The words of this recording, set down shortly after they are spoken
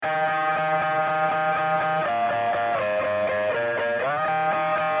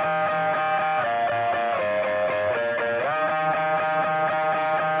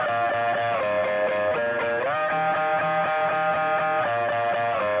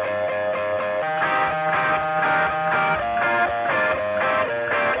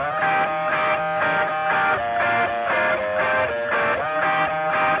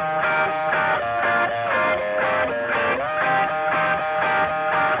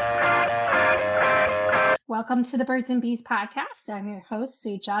Welcome to the Birds and Bees podcast. I'm your host,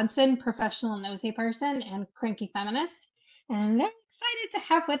 Sue Johnson, professional nosy person and cranky feminist. And I'm very excited to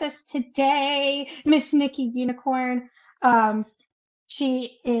have with us today Miss Nikki Unicorn. Um,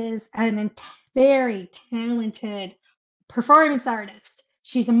 she is a very talented performance artist.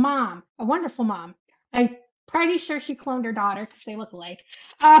 She's a mom, a wonderful mom. I'm pretty sure she cloned her daughter because they look alike.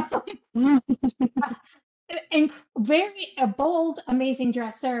 And a bold, amazing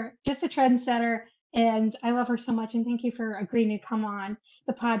dresser, just a trendsetter. And I love her so much. And thank you for agreeing to come on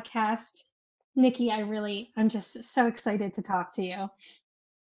the podcast. Nikki, I'm just so excited to talk to you.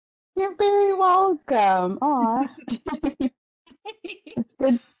 You're very welcome. Aw, it's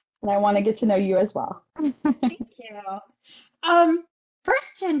good. And I want to get to know you as well. Thank you. Um,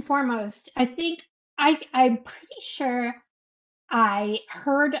 First and foremost, I'm pretty sure I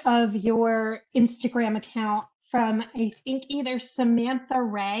heard of your Instagram account from I think either Samantha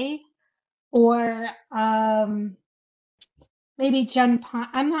Ray or maybe Jen Pond.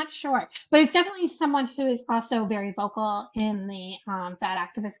 I'm not sure, but it's definitely someone who is also very vocal in the fat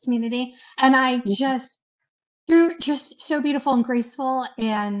activist community. And you're just so beautiful and graceful,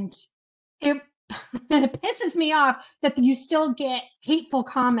 and it, it pisses me off that you still get hateful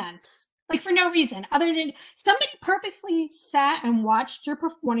comments. Like for no reason other than somebody purposely sat and watched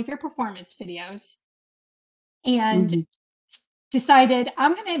one of your performance videos and Mhm. decided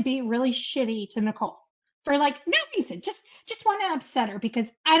I'm going to be really shitty to Nicole for like no reason. Just want to upset her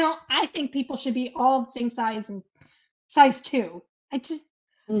because I think people should be all the same size and size two. I just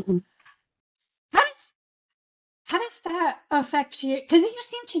Mhm. how does how does that affect you? Because you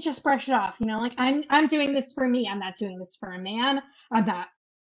seem to just brush it off, like I'm doing this for me. I'm not doing this for a man. I'm not.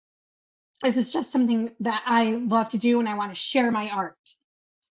 This is just something that I love to do and I want to share my art.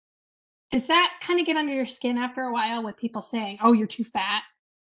 Does that kind of get under your skin after a while with people saying, "Oh, you're too fat"?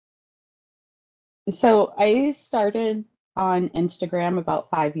 So I started on Instagram about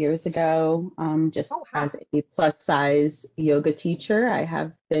 5 years ago, just Oh wow. as a plus size yoga teacher. I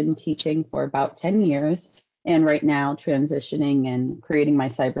have been teaching for about 10 years and right now transitioning and creating my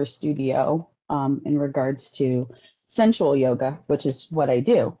cyber studio in regards to sensual yoga, which is what I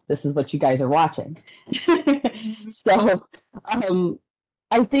do. This is what you guys are watching. So um,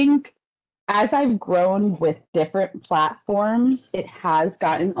 I think as I've grown with different platforms, it has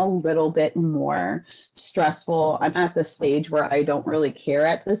gotten a little bit more stressful. I'm at the stage where I don't really care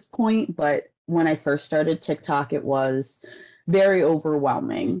at this point, but when I first started TikTok, it was very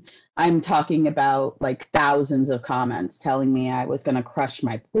overwhelming. I'm talking about like thousands of comments telling me I was going to crush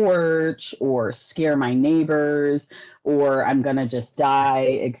my porch or scare my neighbors or I'm going to just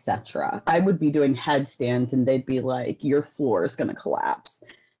die, etc. I would be doing headstands and they'd be like, your floor is going to collapse.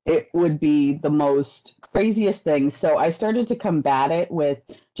 It would be the most craziest thing. So I started to combat it with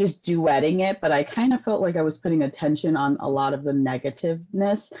just duetting it, but I kind of felt like I was putting attention on a lot of the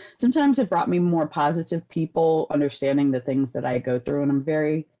negativeness. Sometimes it brought me more positive people understanding the things that I go through, and I'm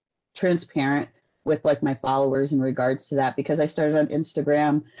very transparent with like my followers in regards to that because I started on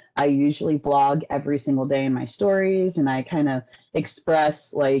Instagram. I usually blog every single day in my stories and I kind of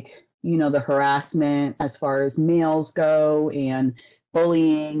express like, the harassment as far as males go and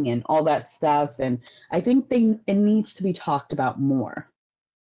bullying and all that stuff. And I think it needs to be talked about more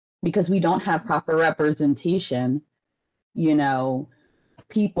because we don't have proper representation. You know,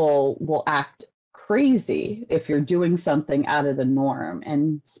 people will act crazy if you're doing something out of the norm.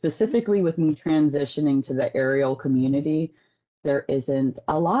 And specifically with me transitioning to the aerial community, there isn't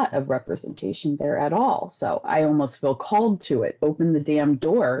a lot of representation there at all. So I almost feel called to it. Open the damn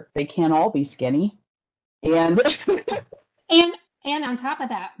door. They can't all be skinny. And And and on top of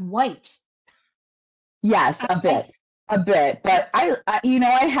that, white. yes, I a bit. But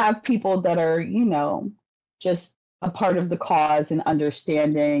I have people that are, just a part of the cause and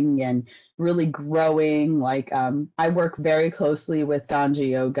understanding and really growing. Like, I work very closely with Ganja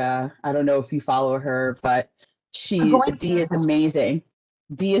Yoga. I don't know if you follow her, but I'm going Dee to. is amazing.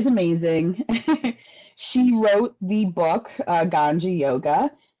 Dee is amazing. She wrote the book, Ganja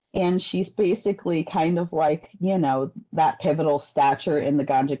Yoga, and she's basically kind of like, that pivotal stature in the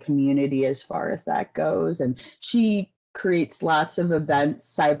ganja community as far as that goes. And she creates lots of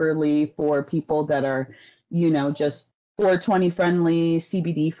events cyberly for people that are, just 420 friendly,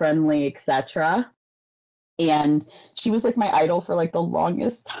 CBD friendly, etc. And she was like my idol for like the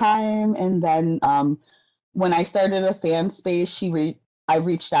longest time. And then when I started a fan space, I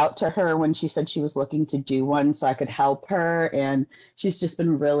reached out to her when she said she was looking to do one so I could help her. And she's just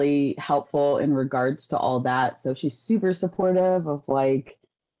been really helpful in regards to all that. So she's super supportive of like,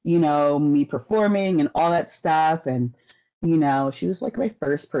 me performing and all that stuff. And She was like my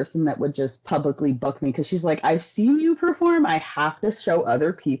first person that would just publicly book me because she's like, I've seen you perform. I have to show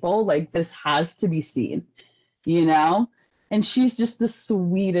other people. Like, this has to be seen, you know? And she's just the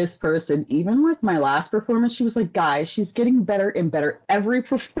sweetest person. Even with my last performance, she was like, guys, she's getting better and better every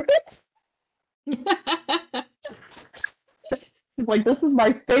performance. She's like, this is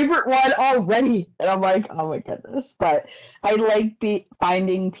my favorite one already. And I'm like, oh my goodness. But I like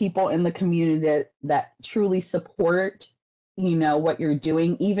finding people in the community that truly support, what you're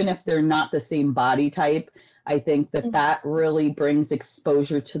doing, even if they're not the same body type. I think that really brings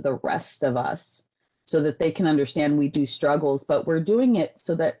exposure to the rest of us so that they can understand we do struggles, but we're doing it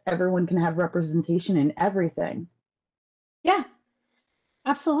so that everyone can have representation in everything. Yeah,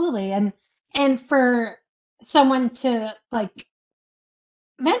 absolutely. And for someone to like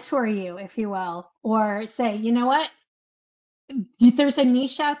mentor you, if you will, or say, you know what, there's a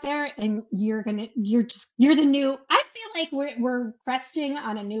niche out there and you're the new. I feel like we're cresting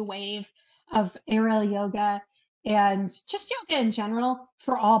on a new wave of aerial yoga and just yoga in general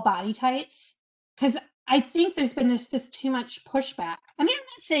for all body types. Because I think there's been just too much pushback. I mean, I'm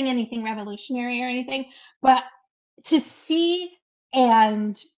not saying anything revolutionary or anything, but to see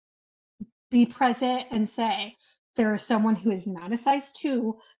and be present and say there is someone who is not a size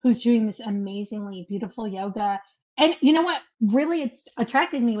 2 who's doing this amazingly beautiful yoga. And you know what really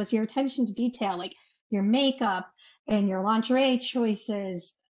attracted me was your attention to detail, like your makeup and your lingerie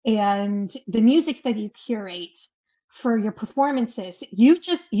choices and the music that you curate for your performances. You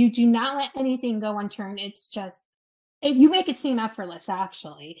do not let anything go unturned. It's just you make it seem effortless,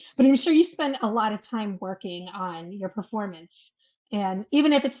 actually, but I'm sure you spend a lot of time working on your performance. And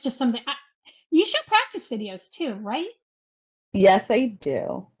even if it's just something, you should practice videos too, right? Yes, I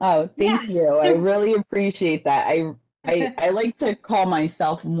do. Oh, thank Yes. you. I So, really appreciate that. I like to call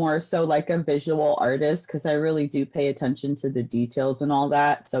myself more so like a visual artist because I really do pay attention to the details and all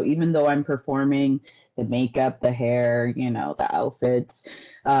that. So even though I'm performing the makeup, the hair, the outfits,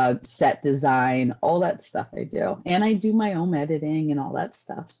 set design, all that stuff I do. And I do my own editing and all that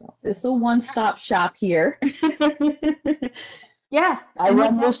stuff. So it's a one-stop shop here. yeah, I and it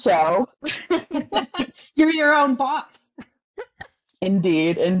run the does. show. You're your own boss.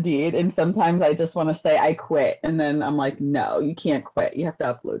 Indeed, indeed. And sometimes I just want to say I quit. And then I'm like, no, you can't quit. You have to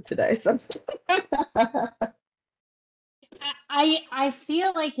upload today. So I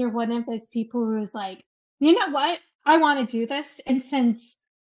feel like you're one of those people who's like, you know what? I want to do this, and since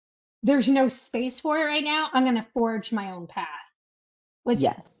there's no space for it right now, I'm going to forge my own path. Which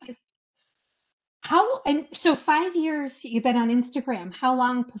yes. how and so 5 years you've been on Instagram. How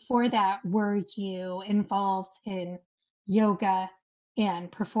long before that were you involved in yoga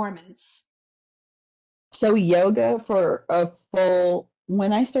and performance? So yoga for a full,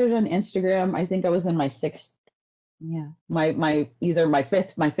 when I started on Instagram, I think I was in my sixth, yeah, my either my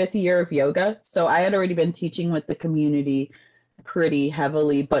fifth year of yoga. So I had already been teaching with the community pretty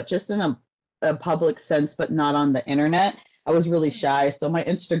heavily, but just in a public sense, but not on the internet. I was really shy. So my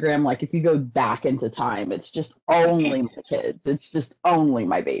Instagram, like if you go back into time, it's just only my kids. It's just only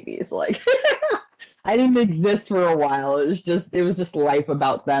my babies. Like I didn't exist for a while. It was just life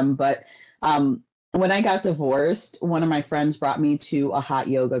about them. But when I got divorced, one of my friends brought me to a hot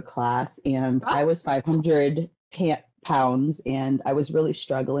yoga class, and I Oh, was 500 pounds, and I was really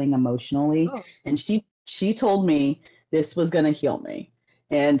struggling emotionally. oh, And she told me this was going to heal me.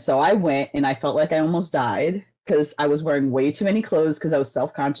 And so I went, and I felt like I almost died because I was wearing way too many clothes because I was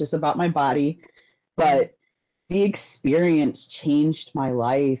self-conscious about my body. But the experience changed my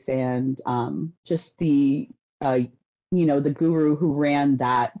life, and just uh, the guru who ran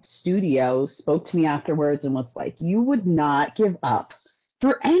that studio spoke to me afterwards and was like, you would not give up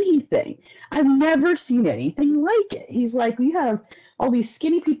for anything. I've never seen anything like it. He's like, we have all these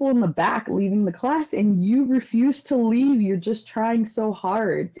skinny people in the back leaving the class and you refuse to leave. You're just trying so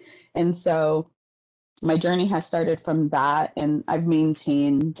hard. And so my journey has started from that, and I've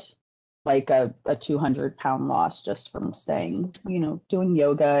maintained like a 200-pound loss just from staying, doing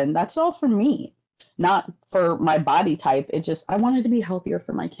yoga. And that's all for me, not for my body type. I wanted to be healthier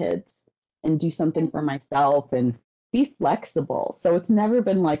for my kids and do something for myself and be flexible. So it's never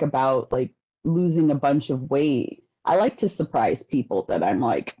been like about like losing a bunch of weight. I like to surprise people that I'm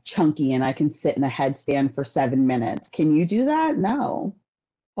like chunky and I can sit in a headstand for 7 minutes. Can you do that? No.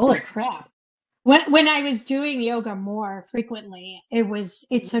 holy crap. When I was doing yoga more frequently,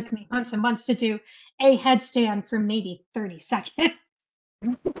 it took me months and months to do a headstand for maybe 30 seconds.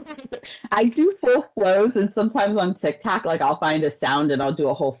 I do full flows, and sometimes on TikTok, like I'll find a sound and I'll do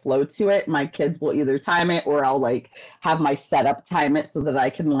a whole flow to it. My kids will either time it or I'll like have my setup time it so that I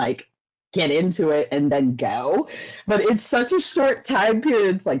can like get into it and then go. But it's such a short time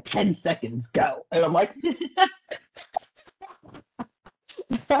period. It's like 10 seconds, go. And I'm like, I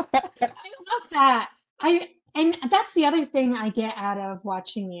love that. And that's the other thing I get out of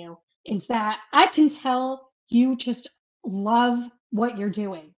watching you is that I can tell you just love what you're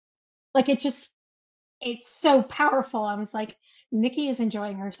doing. Like it's so powerful. I was like, Nikki is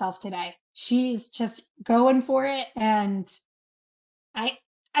enjoying herself today. She's just going for it, and I,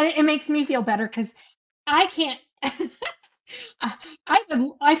 it makes me feel better because I can't.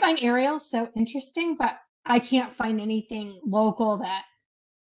 I find aerials so interesting, but I can't find anything local that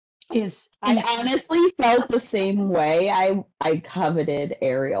is I intense. honestly felt the same way. I coveted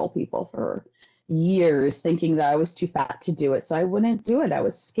aerial people for years, thinking that I was too fat to do it, so I wouldn't do it. I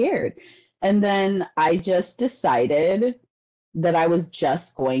was scared. And then I just decided that I was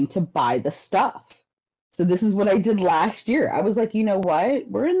just going to buy the stuff. So this is what I did last year. I was like, you know what?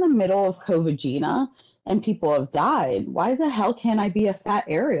 We're in the middle of COVID, Gina, and people have died. Why the hell can't I be a fat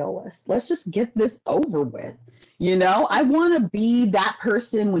aerialist? Let's just get this over with. I want to be that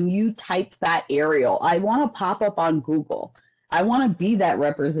person when you type that aerial. I want to pop up on Google. I want to be that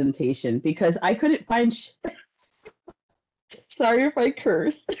representation because I couldn't find. Sorry if I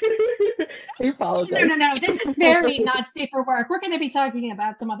curse. I No, apologize. no, no. This is very not safe for work. We're going to be talking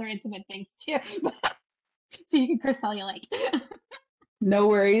about some other intimate things too. So you can curse all you like. No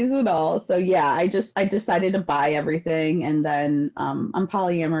worries at all. So yeah, I decided to buy everything and then I'm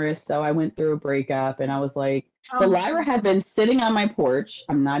polyamorous, so I went through a breakup and I was like, the Oh, Lyra had been sitting on my porch,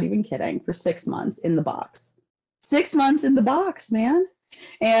 I'm not even kidding, for 6 months in the box. 6 months in the box, man.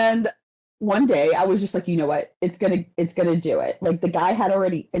 And one day I was just like, you know what? It's gonna do it. Like the guy had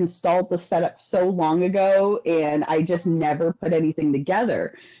already installed the setup so long ago and I just never put anything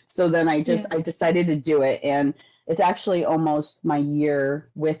together. So then yeah. I decided to do it and it's actually almost my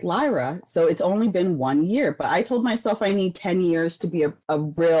year with Lyra. So it's only been 1 year, but I told myself I need 10 years to be a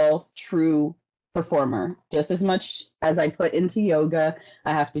real, true performer. Just as much as I put into yoga,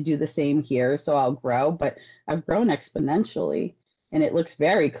 I have to do the same here. So I'll grow, but I've grown exponentially and it looks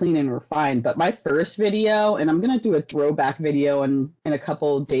very clean and refined. But my first video, and I'm going to do a throwback video in a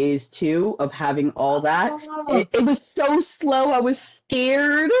couple of days too, of having all that. Oh, It was so slow. I was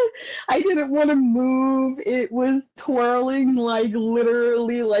scared. I didn't want to move. It was twirling like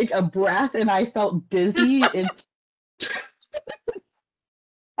literally like a breath, and I felt dizzy.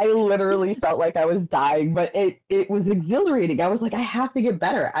 I literally felt like I was dying, but it was exhilarating. I was like, I have to get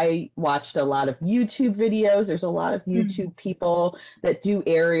better. I watched a lot of YouTube videos. There's a lot of mm. YouTube people that do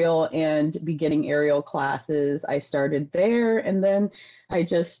aerial and beginning aerial classes. I started there, and then I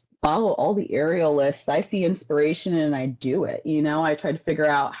just follow all the aerial lists. I see inspiration and I do it. I try to figure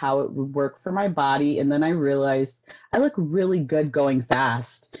out how it would work for my body, and then I realized I look really good going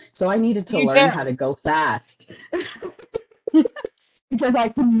fast. So I needed to You learn do. how to go fast because I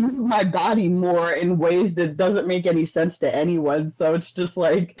can move my body more in ways that doesn't make any sense to anyone. So it's just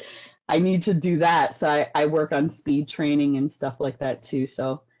like I need to do that. So I work on speed training and stuff like that too.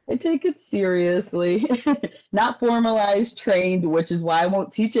 So I take it seriously. Not formalized, trained, which is why I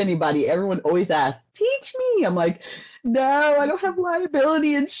won't teach anybody. Everyone always asks, teach me. I'm like, no, I don't have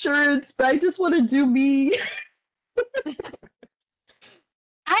liability insurance, but I just want to do me.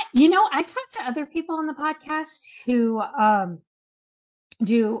 I've talked to other people on the podcast who are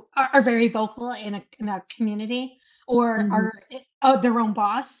very vocal in a community or Mhm. are their own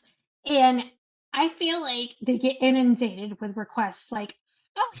boss, and I feel like they get inundated with requests like,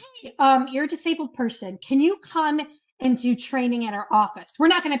 oh hey, you're a disabled person, can you come and do training at our office? We're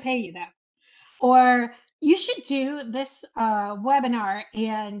not going to pay you though, or you should do this webinar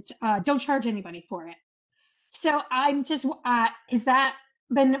and don't charge anybody for it. So I'm just, is that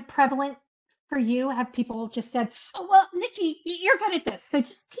been prevalent for you? Have people just said, "Oh well, Nikki, you're good at this, so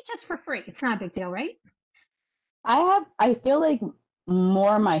just teach us for free. It's not a big deal, right?" I feel like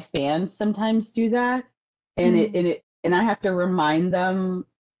more of my fans sometimes do that. Mm. And I have to remind them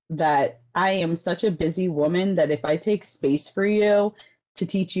that I am such a busy woman that if I take space for you to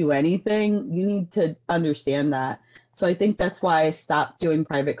teach you anything, you need to understand that. So I think that's why I stopped doing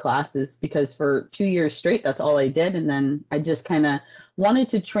private classes because for 2 years straight, that's all I did. And then I just kind of wanted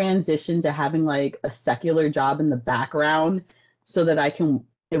to transition to having like a secular job in the background so that I can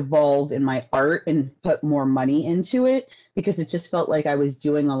evolve in my art and put more money into it because it just felt like I was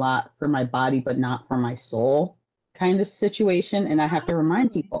doing a lot for my body but not for my soul kind of situation. And I have to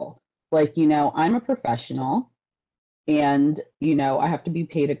remind Oh. people, like, I'm a professional. and I have to be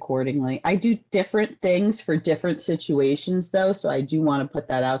paid accordingly. I do different things for different situations though, so I do want to put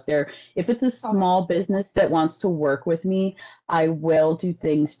that out there. If it's a Okay. small business that wants to work with me, I will do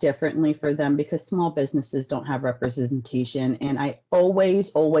things differently for them because small businesses don't have representation, and I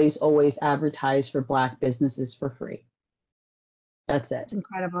always advertise for Black businesses for free. That's it. It's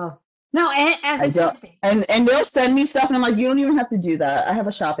incredible. No, as I it don't. should be. And they'll send me stuff and I'm like, you don't even have to do that. I have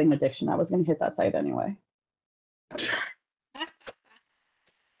a shopping addiction. I was going to hit that site anyway. Well,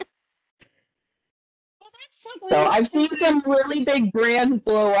 that's so So nice. I've seen some really big brands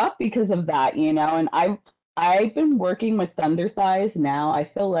blow up because of that, and I've been working with Thunder Thighs now, I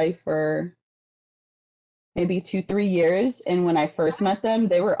feel like for maybe 2, 3 years. And when I first met them,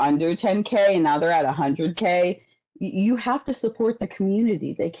 they were under 10K and now they're at 100K. You have to support the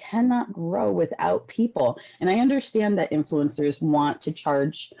community. They cannot grow without people. And I understand that influencers want to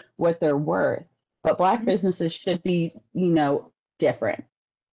charge what they're worth, but Black Mhm. businesses should be, different.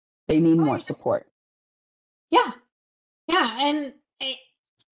 They need Oh, more support. yeah, yeah, and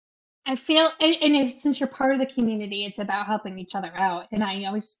I feel, since you're part of the community, it's about helping each other out. And I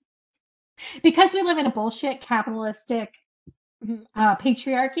always, because we live in a bullshit capitalistic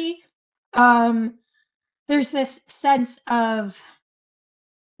patriarchy, um, there's this sense of,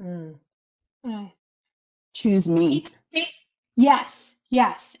 mm, uh, Choose me. yes,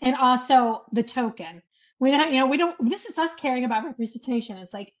 yes, and also the token. We don't, we don't. This is us caring about representation.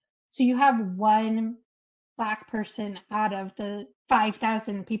 It's like, so you have one Black person out of the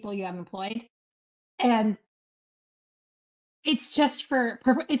 5,000 people you have employed, and it's just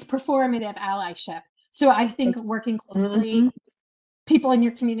it's performative allyship. So I think That's, working closely, mhm. people in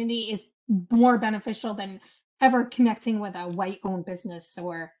your community is more beneficial than ever connecting with a white-owned business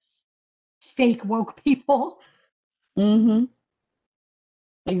or fake woke people. Mhm.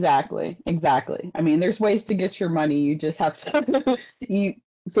 Exactly. Exactly. I mean, there's ways to get your money. You just have to you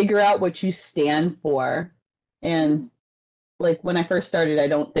figure out what you stand for. And like when I first started, I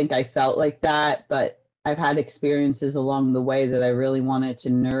don't think I felt like that, but I've had experiences along the way that I really wanted to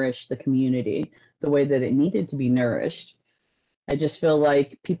nourish the community the way that it needed to be nourished. I just feel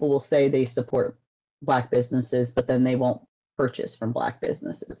like people will say they support Black businesses, but then they won't purchase from Black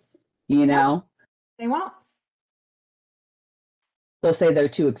businesses. You No, know, they won't. they'll say they're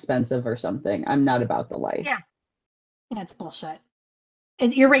too expensive or something. I'm not about the life. Yeah, yeah, it's bullshit.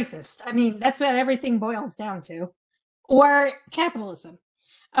 And you're racist. I mean, that's what everything boils down to, or capitalism.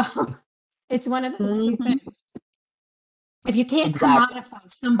 Um, it's one of those two Hmm. things. If you can't Exactly.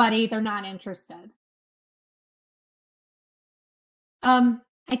 commodify somebody, they're not interested.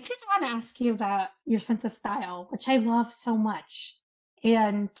 I did want to ask you about your sense of style, which I love so much.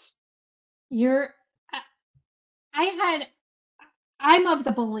 And you're, I I had, I'm of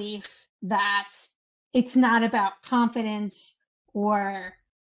the belief that it's not about confidence or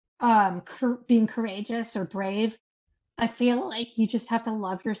being courageous or brave. I feel like you just have to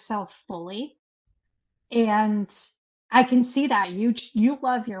love yourself fully. And I can see that you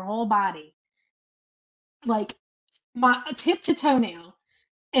love your whole body, like my tip to toenail.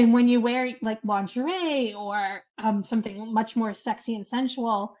 And when you wear like lingerie or something much more sexy and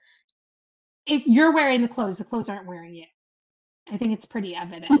sensual, if you're wearing the clothes aren't wearing you. I think it's pretty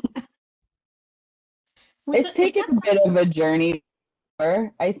evident. It's Is taken that a bit of a journey.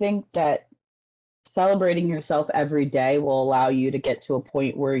 I think that celebrating yourself every day will allow you to get to a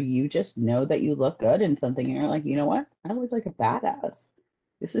point where you just know that you look good in something and you're like, you know what? I look like a badass.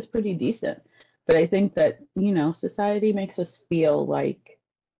 This is pretty decent. But I think that, society makes us feel like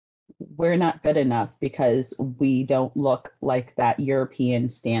we're not good enough because we don't look like that European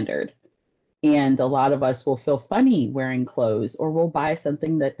standard. And a lot of us will feel funny wearing clothes or we'll buy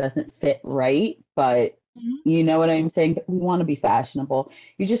something that doesn't fit right, but Mhm. you know what I'm saying? We want to be fashionable.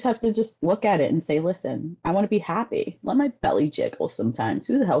 You just have to just look at it and say, listen, I want to be happy. Let my belly jiggle sometimes.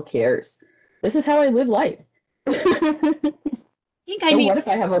 Who the hell cares? This is how I live life. So I think I what need, if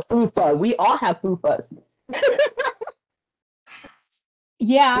I have a fupa? We all have fupas.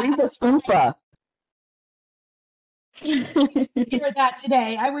 yeah, Leave a fupa. I hear that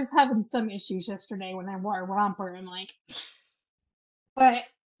today. I was having some issues yesterday when I wore a romper. I'm like,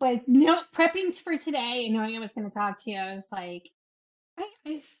 but no, prepping for today and knowing I was going to talk to you, I was like,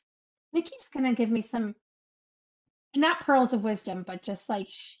 I Nikki's going to give me some, not pearls of wisdom, but just like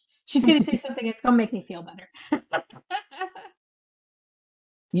she's going to say something that's going to make me feel better.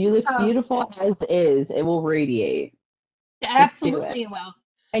 You look um, beautiful as is. It will radiate. Just do it. absolutely well.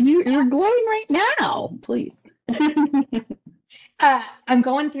 And you're glowing right now. Please. I'm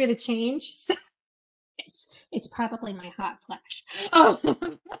going through the change, so it's probably my hot flash. Oh,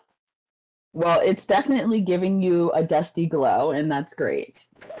 Well, it's definitely giving you a dusty glow, and that's great.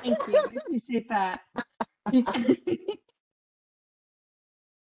 Thank you. I appreciate that.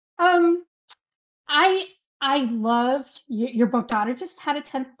 Um, I I loved your book daughter just had a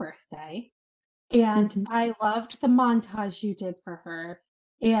 10th birthday, and Mhm. I loved the montage you did for her.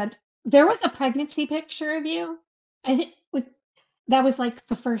 And there was a pregnancy picture of you. I think that was like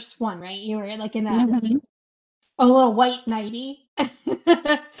the first one, right? You were like in Mhm. a little white nightie.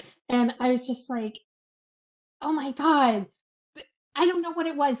 And I was just like, oh my God. I don't know what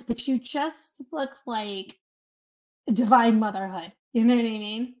it was, but you just look like divine motherhood. You know what I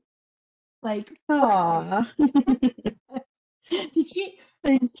mean? Like perfect. Aw, Did you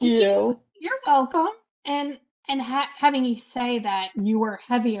thank did you you. you're welcome. And having you say that you were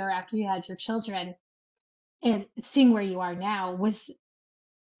heavier after you had your children and seeing where you are now was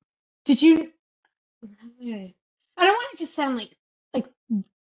did you I don't want it to sound like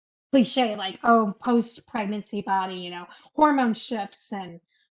cliche, like, oh, post pregnancy body, hormone shifts and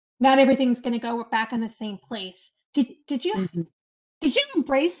not everything's gonna go back in the same place. Mhm. Did you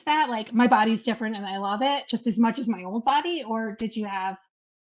embrace that? Like my body's different and I love it just as much as my old body, or did you have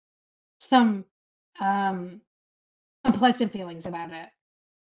some um unpleasant feelings about it?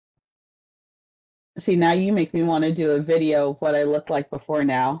 See, now you make me want to do a video of what I looked like before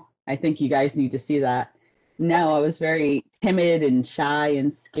now. I think you guys need to see that. No, I was very timid and shy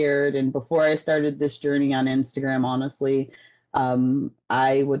and scared. And before I started this journey on Instagram, honestly,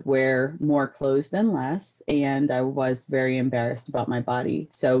 I would wear more clothes than less. And I was very embarrassed about my body.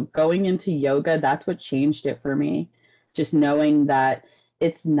 So going into yoga, that's what changed it for me. Just knowing that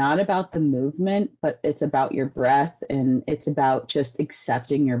it's not about the movement, but it's about your breath and it's about just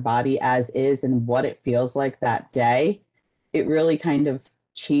accepting your body as is and what it feels like that day. It really kind of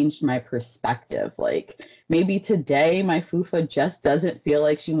changed my perspective. Like maybe today my fufa just doesn't feel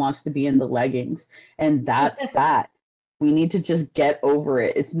like she wants to be in the leggings, and that's that. We need to just get over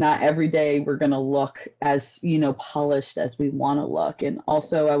it. It's not every day we're going to look as, polished as we want to look. And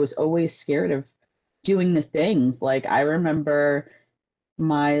also, I was always scared of doing the things. Like I remember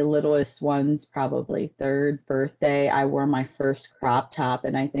my littlest one's probably third birthday, I wore my first crop top,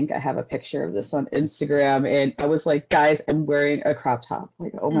 and I think I have a picture of this on Instagram. And I was like, guys, I'm wearing a crop top.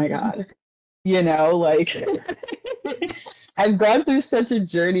 Like, oh my God. Like I've gone through such a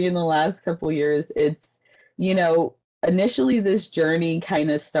journey in the last couple years. It's, you know, initially this journey kind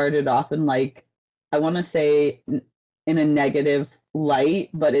of started off in like, I want to say in a negative light,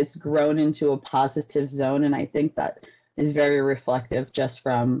 but it's grown into a positive zone. And I think that is very reflective just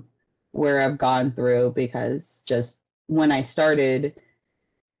from where I've gone through because just when I started,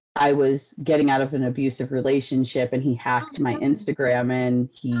 I was getting out of an abusive relationship and he hacked my Oh, Instagram and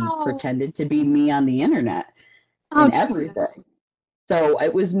he no. pretended to be me on the internet Oh, and Jesus. everything. So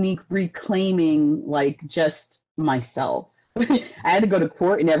it was me reclaiming like just myself. I had to go to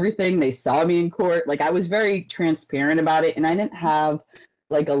court and everything. They saw me in court. Like I was very transparent about it and I didn't have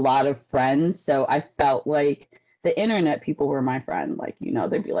like a lot of friends. So I felt like the internet people were my friend. Like,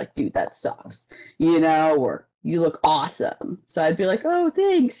 they'd be like, dude, that sucks, or you look awesome. So I'd be like, oh,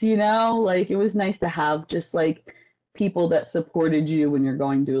 thanks, like it was nice to have just like people that supported you when you're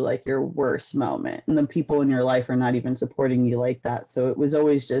going through like your worst moment and the people in your life are not even supporting you like that, so it was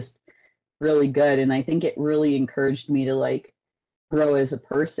always just really good, and I think it really encouraged me to like grow as a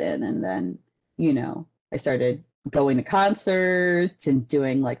person. And then I started going to concerts and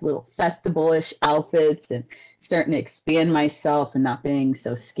doing like little festival-ish outfits and starting to expand myself and not being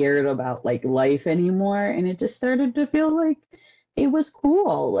so scared about like life anymore, and it just started to feel like it was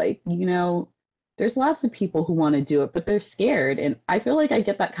cool. Like there's lots of people who want to do it but they're scared, and I feel like I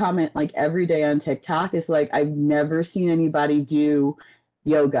get that comment like every day on TikTok. Is like, I've never seen anybody do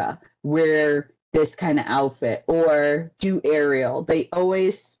yoga wear this kind of outfit or do aerial. They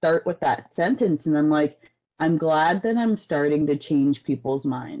always start with that sentence. And I'm like, I'm glad that I'm starting to change people's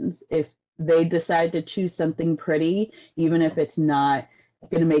minds. If they decide to choose something pretty, even if it's not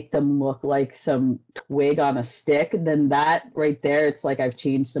going to make them look like some twig on a stick, then that right there, it's like I've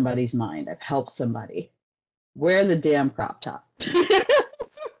changed somebody's mind. I've helped somebody. Wear the damn crop top.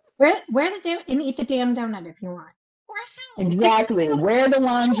 Wear the damn and eat the damn donut if you want. Or a salad. Like, Exactly. Wear the sure.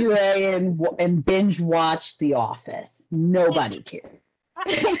 lingerie and binge watch The Office. Nobody cares.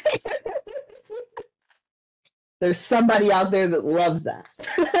 There's somebody out there that loves that.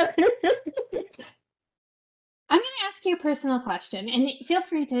 I'm going to ask you a personal question, and feel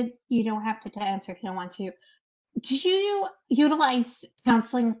free to, you don't have to answer if you don't want to. Do you utilize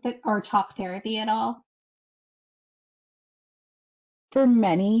counseling or talk therapy at all? For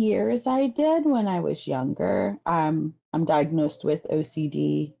many years, I did when I was younger. I'm diagnosed with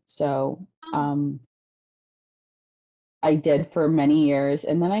OCD, so Oh, um, I did for many years,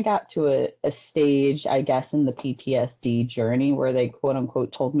 and then I got to a stage, I guess, in the PTSD journey where they quote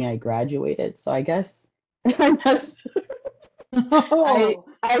unquote told me I graduated. So I guess I'm as, oh.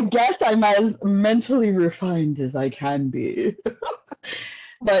 I guess I'm as mentally refined as I can be.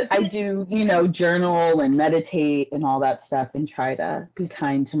 But I do, journal and meditate and all that stuff and try to be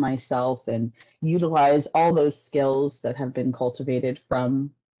kind to myself and utilize all those skills that have been cultivated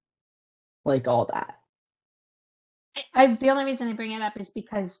from like all that. The only reason I bring it up is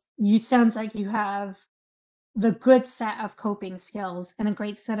because you sounds like you have the good set of coping skills and a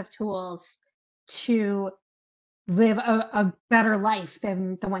great set of tools to live a better life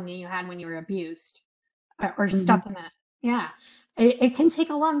than the one that you had when you were abused or Hmm. stuck in that. Yeah. It can take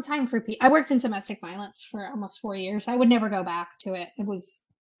a long time for people. I worked in domestic violence for almost 4 years. I would never go back to it. It was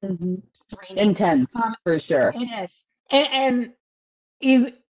Hmm. draining. Intense, Um, for sure. it is. And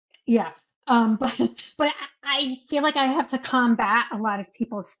you, yeah. But I feel like I have to combat a lot of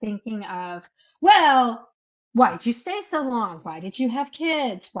people's thinking of, well, why did you stay so long? Why did you have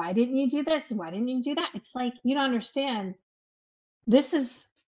kids? Why didn't you do this? Why didn't you do that? It's like you don't understand. This is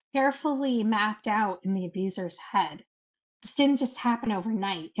carefully mapped out in the abuser's head. This didn't just happen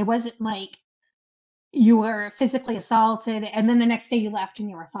overnight. It wasn't like you were physically assaulted and then the next day you left and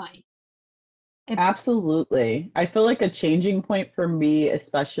you were fine. It, Absolutely. I feel like a changing point for me,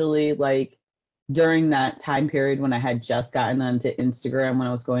 especially like during that time period when I had just gotten onto Instagram when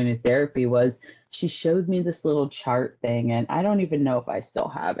I was going to therapy, was she showed me this little chart thing, and I don't even know if I still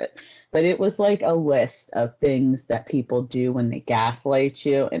have it, but it was like a list of things that people do when they gaslight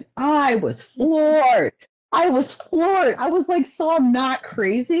you. And I was floored. I was floored. I was like, so I'm not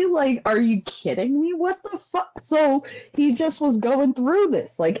crazy? Like, are you kidding me? What the fuck? So he just was going through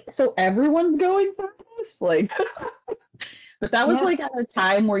this. Like, so everyone's going through this? Like, but that was yeah, like at a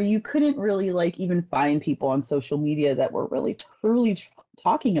time where you couldn't really like even find people on social media that were really truly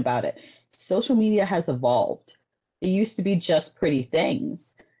talking about it. Social media has evolved. It used to be just pretty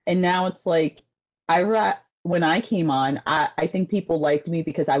things. And now it's like when I came on, I think people liked me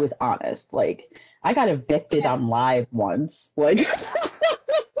because I was honest. Like I got evicted yeah. on live once. Like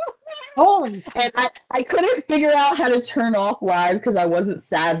Holy, and I couldn't figure out how to turn off live because I wasn't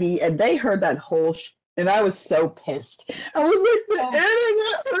savvy, and they heard that whole and I was so pissed. I was like, the oh,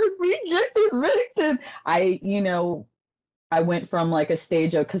 internet heard me get evicted. I went from like a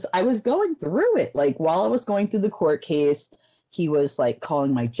stage of because I was going through it. Like while I was going through the court case, he was like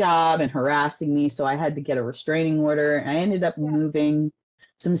calling my job and harassing me, so I had to get a restraining order. I ended up yeah. moving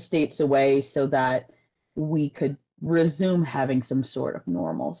some states away so that we could resume having some sort of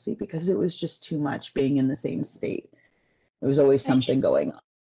normalcy because it was just too much being in the same state. There was always And, something going on.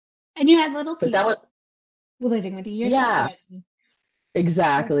 and you had little But that was, people living with you. You're yeah, separate. That's,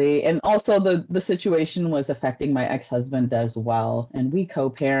 exactly. And also the situation was affecting my ex-husband as well. And we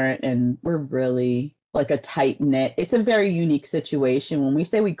co-parent and we're really like a tight knit. It's a very unique situation. When we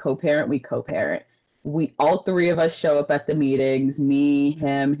say we co-parent, we co-parent. We all three of us show up at the meetings, me,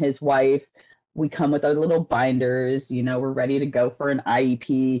 him, his wife. We come with our little binders, we're ready to go for an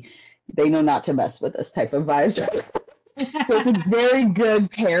IEP. They know not to mess with us type of vibes. So it's a very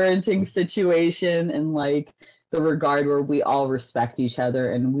good parenting situation and like the regard where we all respect each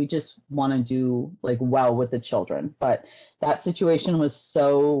other and we just want to do like well with the children. But that situation was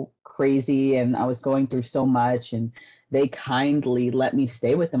so crazy and I was going through so much and they kindly let me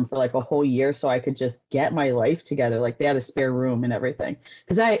stay with them for like a whole year so I could just get my life together. Like they had a spare room and everything.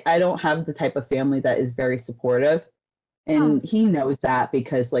 Because I don't have the type of family that is very supportive. oh, And he knows that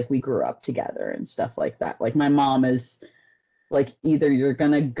because like we grew up together and stuff like that. Like my mom is like either you're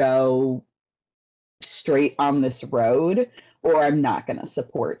gonna go straight on this road or I'm not gonna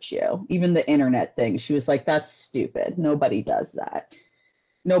support you. Even the internet thing, she was like, that's stupid. Nobody does that.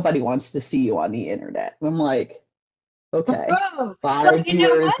 Nobody wants to see you on the internet. And I'm like, okay, oh. Well, 5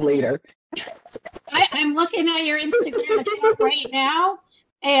 years what? later. I'm looking at your Instagram account right now,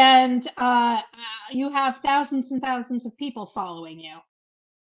 and you have thousands and thousands of people following you.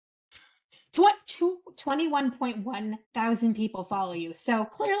 21.1 thousand people follow you, so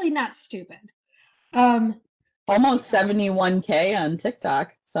clearly not stupid. Um, Almost 71K on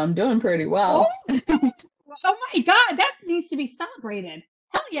TikTok. So I'm doing pretty oh, well. oh my God, that needs to be celebrated.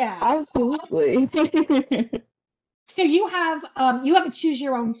 Hell yeah. Absolutely. So you have a choose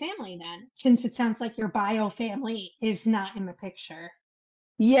your own family then, since it sounds like your bio family is not in the picture.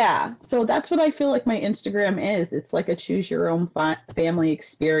 Yeah, so that's what I feel like my Instagram is. It's like a choose your own family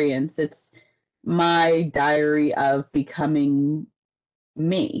experience. It's my diary of becoming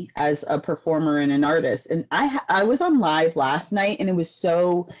me as a performer and an artist. And I was on live last night, and it was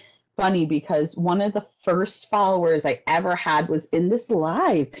so funny because one of the first followers I ever had was in this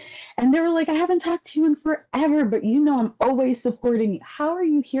live, and they were like, I haven't talked to you in forever, but you know I'm always supporting you. How are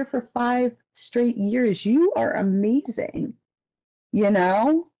you here for 5 straight years? You are amazing, you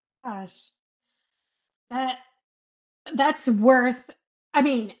know? Gosh, that that's worth. I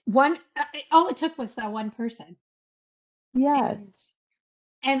mean, all it took was that one person, and Yes.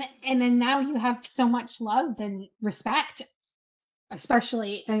 and then now you have so much love and respect,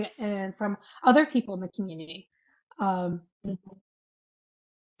 especially and from other people in the community. Um,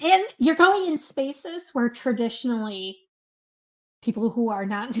 and you're going in spaces where traditionally people who are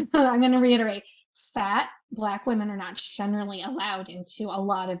not, I'm going to reiterate, fat Black women are not generally allowed into a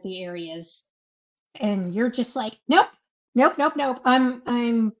lot of the areas. And you're just like, nope, nope, nope, nope. I'm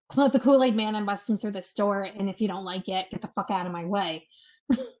the Kool-Aid man. I'm busting through this door. And if you don't like it, get the fuck out of my way.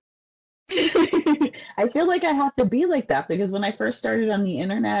 I feel like I have to be like that because when I first started on the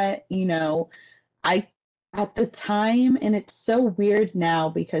internet, I at the time, and it's so weird now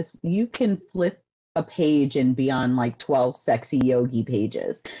because you can flip a page and be on like 12 sexy yogi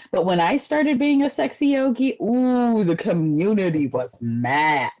pages. But when I started being a sexy yogi, ooh, the community was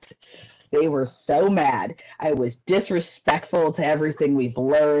mad. They were so mad. I was disrespectful to everything we've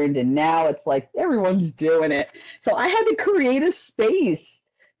learned, and now it's like everyone's doing it. So I had to create a space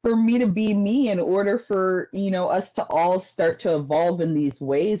for me to be me in order for, us to all start to evolve in these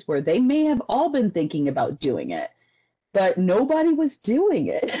ways where they may have all been thinking about doing it, but nobody was doing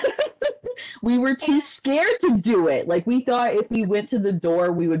it. We were too scared to do it. Like we thought if we went to the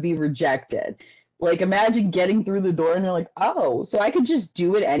door, we would be rejected. Like imagine getting through the door and they're like, oh, so I could just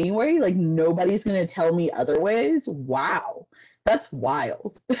do it anyway? Like nobody's gonna tell me other ways? Wow. That's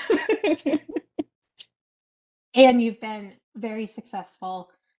wild. And you've been very successful.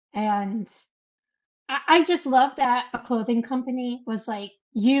 And I just love that a clothing company was like,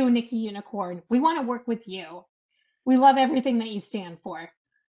 you, Nikki Unicorn, we want to work with you. We love everything that you stand for.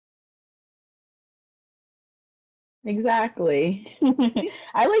 Exactly.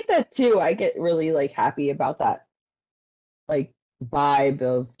 I like that too. I get really like happy about that like vibe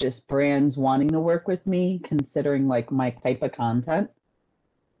of just brands wanting to work with me considering like my type of content.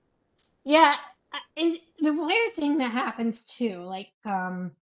 Yeah, the weird thing that happens too, like,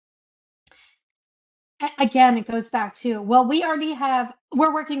 again, it goes back to, well,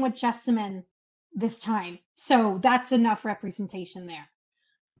 we're working with Jessamine this time, so that's enough representation there.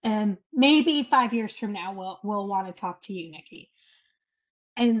 And maybe 5 years from now, we'll want to talk to you, Nikki.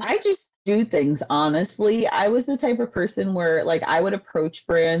 And I just do things honestly. I was the type of person where like I would approach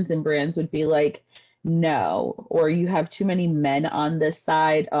brands and brands would be like, no, or you have too many men on this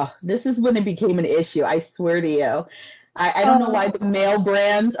side. Oh, this is when it became an issue. I swear to you. I don't know why oh, the male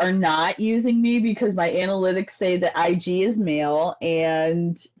brands are not using me because my analytics say that IG is male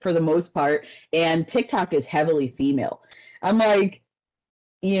and for the most part, and TikTok is heavily female. I'm like,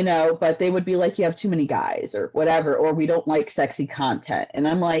 but they would be like, you have too many guys or whatever, or we don't like sexy content. And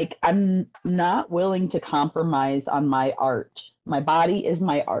I'm like, I'm not willing to compromise on my art. My body is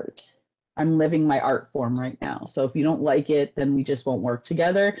my art. I'm living my art form right now. So if you don't like it, then we just won't work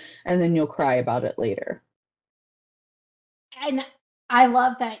together. And then you'll cry about it later. and I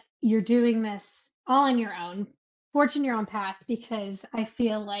love that you're doing this all on your own, forging your own path, because I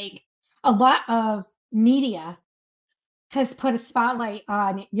feel like a lot of media has put a spotlight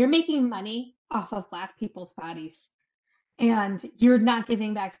on you're making money off of Black people's bodies, and you're not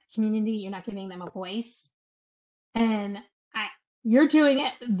giving back to the community. You're not giving them a voice, and I, you're doing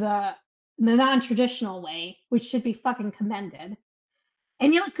it the non-traditional way, which should be fucking commended.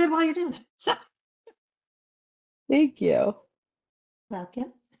 And you look good while you're doing it. So Thank you.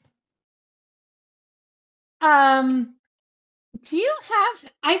 welcome. Um, do you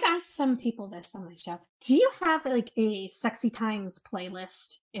have? I've asked some people this on my show. Do you have like a sexy times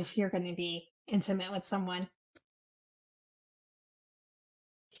playlist if you're going to be intimate with someone?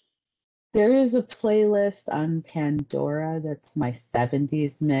 There is a playlist on Pandora that's my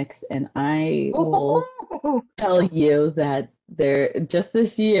 70s mix, and I will Oh, tell you that there just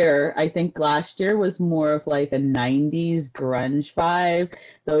this year, I think last year was more of like a 90s grunge vibe.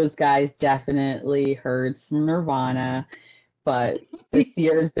 Those guys definitely heard some Nirvana, but this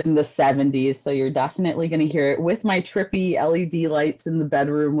year has been the 70s, so you're definitely going to hear it with my trippy LED lights in the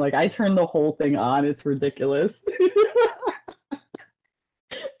bedroom. Like I turn the whole thing on. It's ridiculous.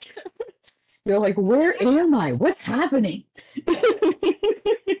 You're like, where am I? What's happening?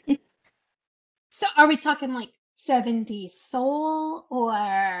 so are we talking like 70s soul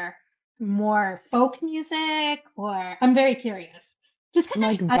or more folk music? Or I'm very curious. just because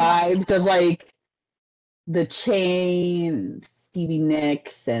Like I love vibes of like the Chain, Stevie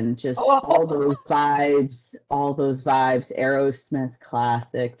Nicks, and just oh, all those vibes, Aerosmith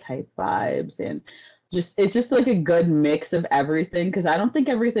classic type vibes, and just it's just like a good mix of everything because I don't think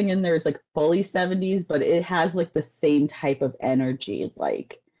everything in there is like fully 70s, but it has like the same type of energy.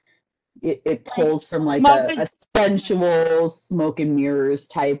 Like it like pulls from like smoke a a sensual smoke and mirrors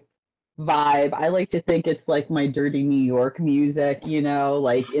type vibe. I like to think it's like my dirty New York music,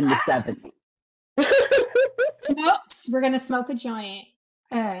 like in the 70s. smokes. We're gonna smoke a joint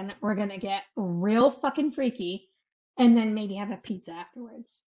and we're gonna get real fucking freaky, and then maybe have a pizza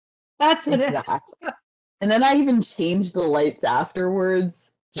afterwards. That's what it. Exactly. And then I even changed the lights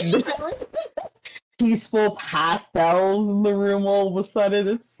afterwards. Really? Peaceful pastels in the room all of a sudden.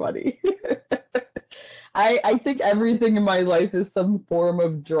 It's funny. I think everything in my life is some form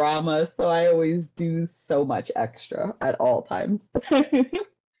of drama, so I always do so much extra at all times.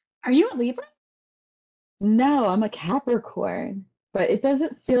 Are you a Libra? No, I'm a Capricorn, but it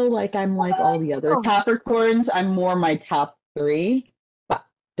doesn't feel like I'm like all the other Oh. Capricorns. I'm more my top three, but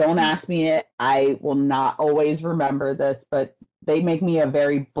don't ask me it. I will not always remember this, but they make me a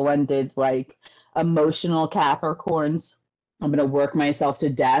very blended, like emotional Capricorns. I'm gonna work myself to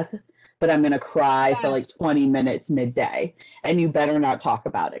death, but I'm gonna cry for Yeah. like 20 minutes midday, and you better not talk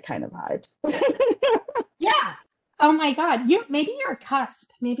about it kind of vibes. Yeah. Oh my God. You maybe you're a cusp.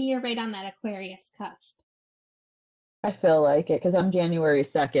 Maybe you're right on that Aquarius cusp. I feel like it because I'm January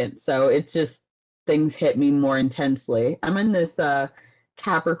 2nd, so it's just things hit me more intensely. I'm in this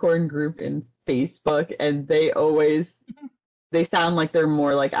Capricorn group in Facebook, and they sound like they're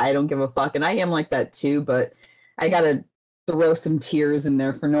more like I don't give a fuck, and I am like that too, but I gotta throw some tears in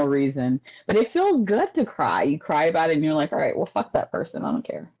there for no reason. But it feels good to cry. You cry about it, and you're like, all right, well, fuck that person. I don't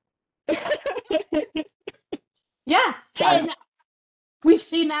care. Yeah. So, And we've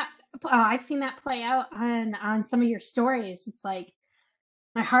seen that. I've seen that play out on some of your stories. It's like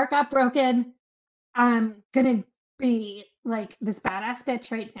my heart got broken. I'm gonna be like this badass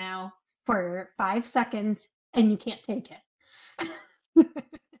bitch right now for 5 seconds, and you can't take it. Nothing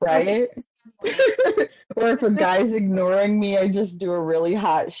right? can stand Or if a in the way. guy's ignoring me, I just do a really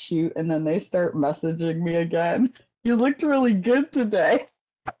hot shoot and then they start messaging me again. You looked really good today.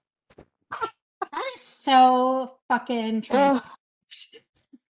 That is so fucking trans.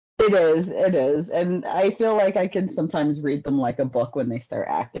 Oh, it is, it is. And I feel like I can sometimes read them like a book when they start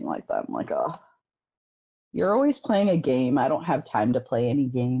acting like that. I'm like, oh, you're always playing a game. I don't have time to play any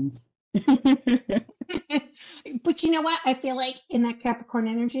games. But you know what? I feel like in that Capricorn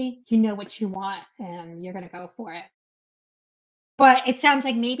energy, you know what you want and you're gonna go for it. But it sounds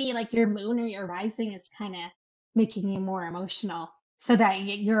like maybe like your moon or your rising is kind of making you more emotional so that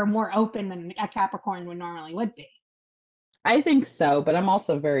you're more open than a Capricorn would normally would be. I think so, but I'm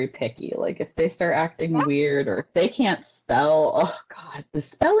also very picky. Like if they start acting Yeah. weird or if they can't spell, oh God, the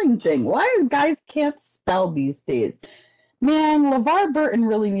spelling thing. Why is guys can't spell these days? Man, LeVar Burton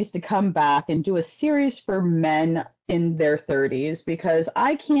really needs to come back and do a series for men in their 30s because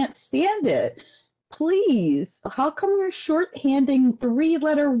I can't stand it. Please, how come you're shorthanding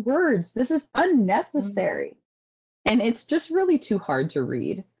three-letter words? This is Mm. unnecessary. And it's just really too hard to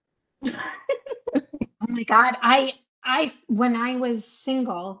read. Oh my God. When I was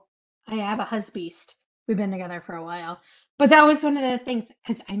single, I have a husbeast. We've been together for a while. But that was one of the things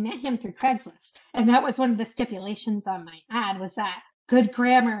because I met him through Craigslist. And that was one of the stipulations on my ad was that good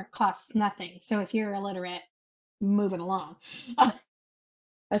grammar costs nothing. So if you're illiterate, move it along.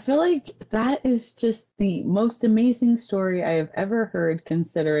 I feel like that is just the most amazing story I have ever heard,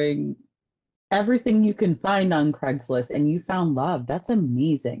 considering everything you can find on Craigslist and you found love. That's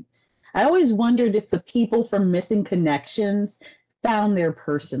amazing. I always wondered if the people from Missing Connections found their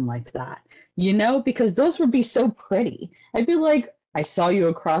person like that, because those would be so pretty. I'd be like, I saw you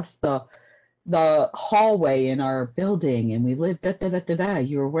across the hallway in our building and we lived da da da da da.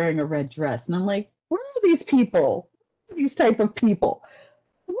 You were wearing a red dress. And I'm like, where are these people? These type of people.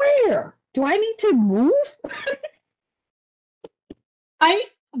 Where? Do I need to move? I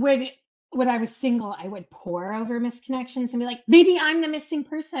would, when I was single, I would pore over misconnections and be like, maybe I'm the missing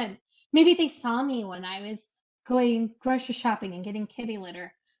person. Maybe they saw me when I was going grocery shopping and getting kitty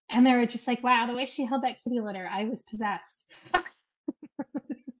litter. And they were just like, wow, the way she held that kitty litter, I was possessed.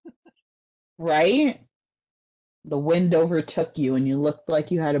 Right? The wind overtook you and you looked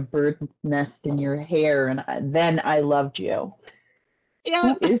like you had a bird nest in your hair, and then I loved you.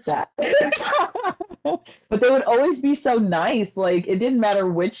 Yeah. Who is that? But they would always be so nice. Like it didn't matter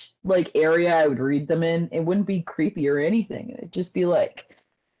which like area I would read them in. It wouldn't be creepy or anything. It'd just be like,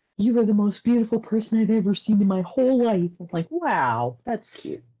 You are the most beautiful person I've ever seen in my whole life. I'm like, wow, that's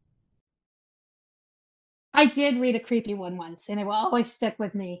cute. I did read a creepy one once, and it will always stick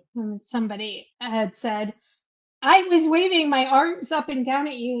with me. Somebody had said, I was waving my arms up and down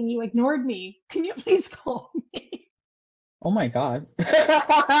at you and you ignored me. Can you please call me? Oh my God. And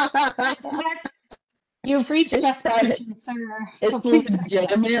that's, you've reached It's time, desperation, sir. So it's please back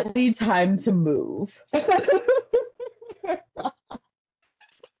it up. legitimately time to move.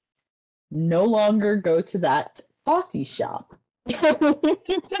 No longer go to that coffee shop.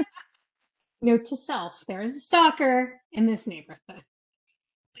 Note to self, there is a stalker in this neighborhood.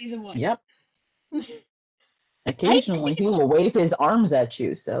 Please avoid. Yep. I Occasionally he will wave his arms at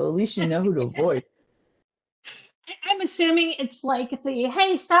you, so at least you know who to avoid. I'm assuming it's like the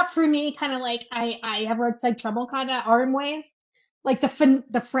hey, stop for me, kind of like I have roadside trouble kind of arm wave, like the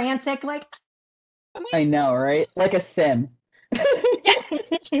frantic like I'm I know, right? Like a sim.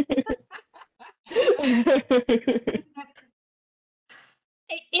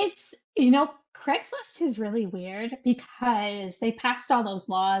 It's, Craigslist is really weird because they passed all those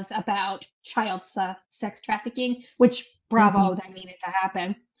laws about child sex trafficking, which bravo, Mhm. that needed to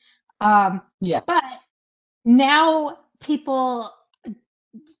happen. Um, Yeah. but now people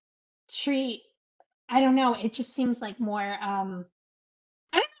treat, I don't know, it just seems like more, I don't know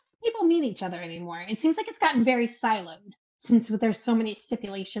if people meet each other anymore. It seems like it's gotten very siloed since there's so many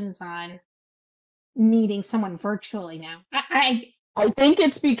stipulations on meeting someone virtually now. I think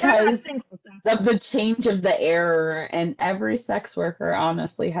it's I'm not because single, so. of the change of the era, and every sex worker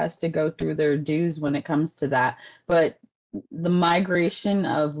honestly has to go through their dues when it comes to that. But the migration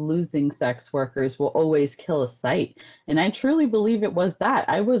of losing sex workers will always kill a site. And I truly believe it was that.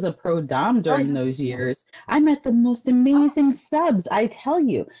 I was a pro dom Oh, during yeah. those years. I met the most Oh, amazing subs, I tell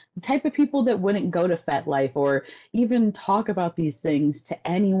you. The type of people that wouldn't go to FetLife or even talk about these things to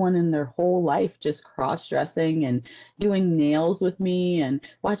anyone in their whole life, just cross dressing and doing nails with me and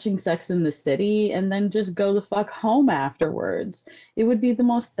watching Sex in the City and then just go the fuck home afterwards. It would be the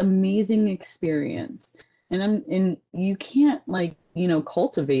most amazing experience. And you can't like,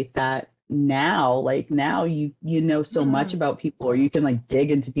 cultivate that now. Like now you know so much mm-mm. about people or you can like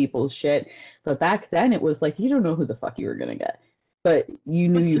dig into people's shit. But back then it was like you don't know who the fuck you were gonna get. But you It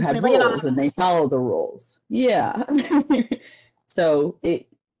knew was you had completely rules and they anonymous. follow the rules. Yeah. So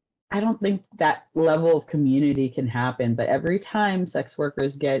I don't think that level of community can happen, but every time sex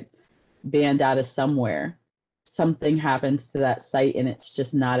workers get banned out of somewhere, something happens to that site and it's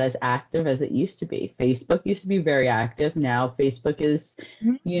just not as active as it used to be. Facebook used to be very active. Now Facebook is,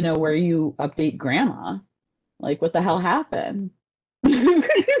 Mhm. where you update grandma. Like, what the hell happened? Um,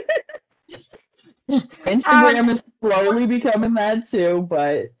 Instagram is slowly becoming that too,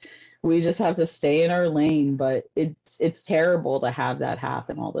 but we just have to stay in our lane. But it's terrible to have that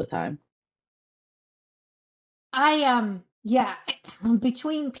happen all the time. yeah,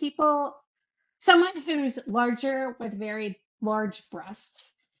 between people, someone who's larger with very large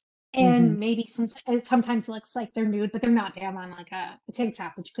breasts, Hmm. and maybe it sometimes looks like they're nude, but they're not. They have on like a tank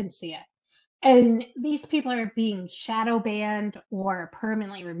top, which you couldn't see it. And these people are being shadow banned or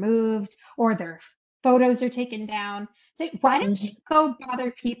permanently removed, or their photos are taken down. So why don't you Hmm. go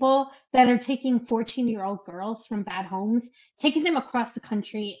bother people that are taking 14-year-old girls from bad homes, taking them across the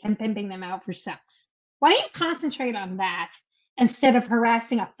country and pimping them out for sex? Why don't you concentrate on that instead of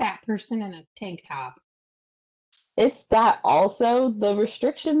harassing a fat person in a tank top? It's that also the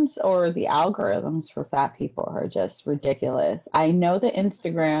restrictions or the algorithms for fat people are just ridiculous. I know that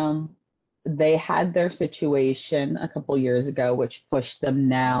Instagram, they had their situation a couple years ago, which pushed them Mhm.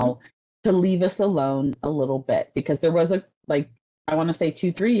 now to leave us alone a little bit because there was I want to say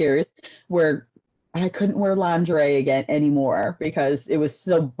 2, 3 years where I couldn't wear lingerie again anymore because it was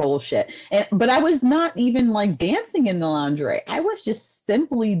so bullshit. But I was not even like dancing in the lingerie. I was just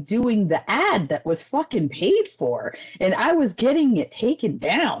simply doing the ad that was fucking paid for, and I was getting it taken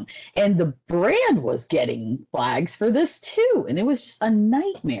down. And the brand was getting flags for this too, and it was just a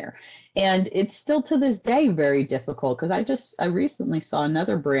nightmare. And it's still to this day very difficult because I recently saw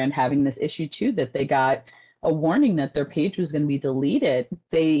another brand having this issue too that they got a warning that their page was going to be deleted.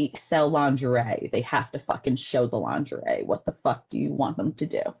 They sell lingerie. They have to fucking show the lingerie. What the fuck do you want them to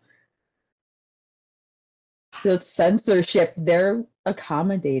do? So it's censorship. They're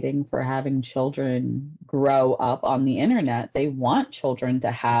accommodating for having children grow up on the internet. They want children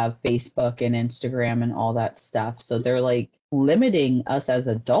to have Facebook and Instagram and all that stuff. So they're like limiting us as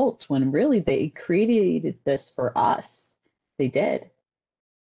adults when really they created this for us. They did.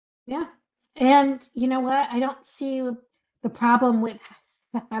 Yeah. And you know what? I don't see the problem with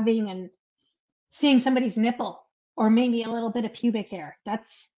having and seeing somebody's nipple or maybe a little bit of pubic hair.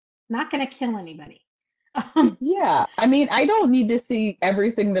 not going to kill anybody. Um, Yeah, I mean, I don't need to see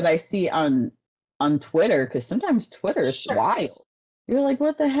everything that I see on Twitter because sometimes Twitter is sure. wild. You're like,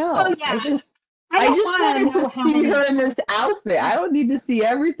 what the Oh, hell? yeah. I I don't just want wanted to to know how see her many. in this outfit. I Yeah. don't need to see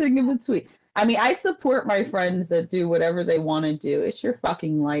everything in between. I mean, I support my friends that do whatever they want to do. It's your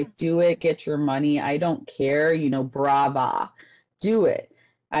fucking life. Do it, get your money. I don't care, brava. Do it.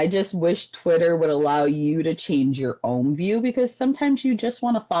 I just wish Twitter would allow you to change your own view because sometimes you just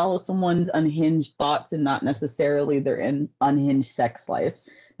want to follow someone's unhinged thoughts and not necessarily their unhinged sex life.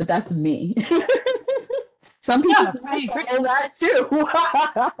 But that's me. Some people No, I want to agree. follow that too.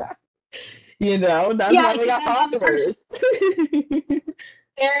 That's Yeah, why I they think got followers.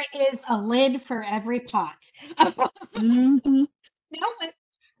 there is a lid for every pot. hmm You know,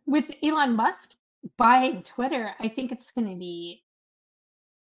 with Elon Musk buying Twitter, I think it's going to be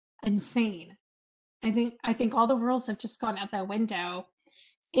insane. I think all the rules have just gone out the window.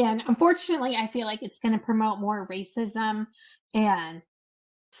 And unfortunately, I feel like it's going to promote more racism and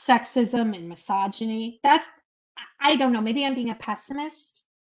sexism and misogyny. I don't know, maybe I'm being a pessimist.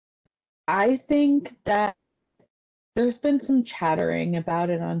 I think that there's been some chattering about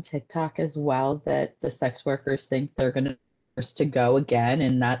it on TikTok as well that the sex workers think they're going to force to go again,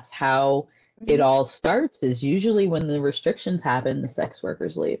 and that's how it Mhm. all starts. Is usually when the restrictions happen, the sex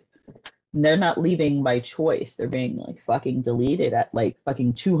workers leave. And they're not leaving by choice. They're being like fucking deleted at like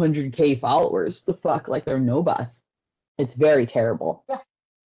fucking 200K followers. The fuck, like they're nobody. It's very terrible. Yeah.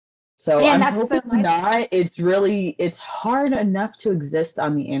 So And I'm that's hoping the life. not. It's hard enough to exist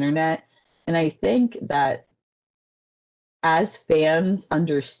on the internet. And I think that as fans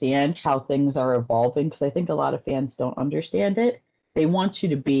understand how things are evolving, because I think a lot of fans don't understand it, they want you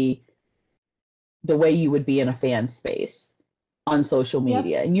to be the way you would be in a fan space on social Yep.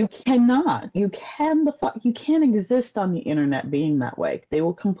 media. And you cannot. You can't exist on the internet being that way. They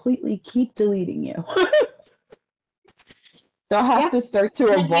will completely keep deleting you. They'll have Yep. to start to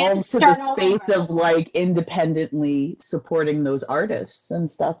And then we have to evolve to the start all space over. of like independently supporting those artists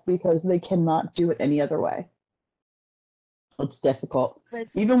and stuff because they cannot do it any other way. It's difficult. Was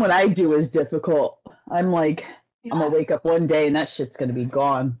Even what I do is difficult. I'm like, I'm gonna yeah. wake up one day and that shit's gonna be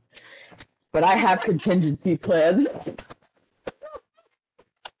gone. But I have contingency plans.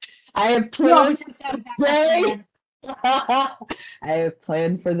 I have You planned always have to for have a this backup day. plan. I have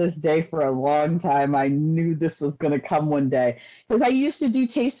planned for this day for a long time. I knew this was going to come one day because I used to do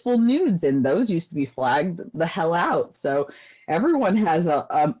tasteful nudes and those used to be flagged the hell out. So everyone has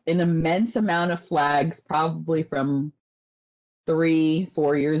an immense amount of flags, probably from 3,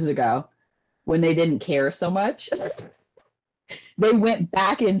 4 years ago when they didn't care so much. They went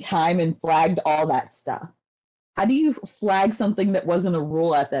back in time and flagged all that stuff. How do you flag something that wasn't a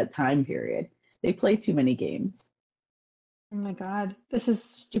rule at that time period? They play too many games. Oh my God, this is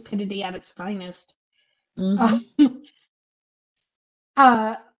stupidity at its finest. Uh, hmm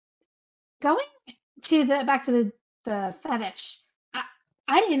uh, going to the back to the fetish. I,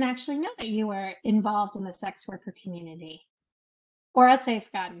 I didn't actually know that you were involved in the sex worker community, or else I've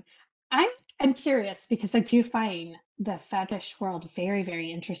forgotten. I'm I'm curious because I do find the fetish world very,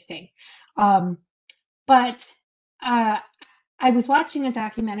 very interesting. Um, but uh, I was watching a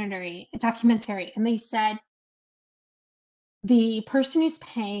documentary, and they said the person who's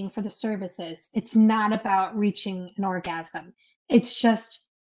paying for the services, it's not about reaching an orgasm. It's just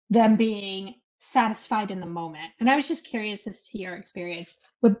them being satisfied in the moment. And I was just curious as to your experience.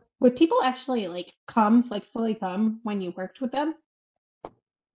 Would people actually like come, like fully come when you worked with them?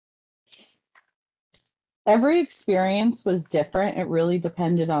 Every experience was different. It really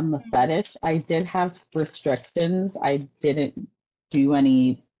depended on the fetish. I did have restrictions. I didn't do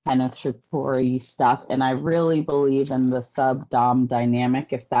any penetratory stuff, and I really believe in the sub-dom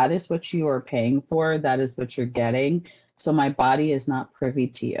dynamic. If that is what you are paying for, that is what you're getting. So my body is not privy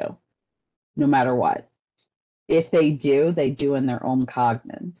to you, no matter what. If they do in their own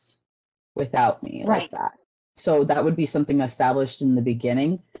cognizance without me like Right. that. So that would be something established in the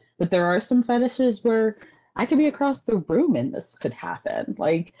beginning. But there are some fetishes where I could be across the room and this could happen.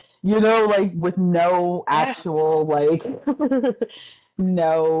 Like with no Yeah. actual, like,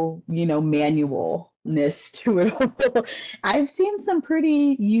 no, manualness to it all. I've seen some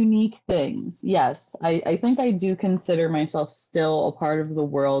pretty unique things. Yes, I think I do consider myself still a part of the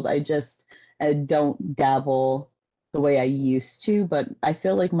world. I don't dabble the way I used to, but I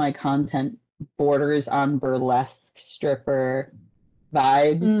feel like my content borders on burlesque stripper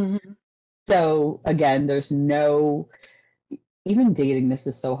vibes. Hmm. So again, there's no even dating this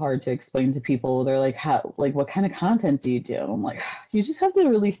is so hard to explain to people. They're like, how, like, what kind of content do you do? I'm like, you just have to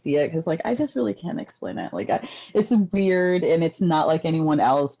really see it because, like, I just really can't explain it. Like, it's weird and it's not like anyone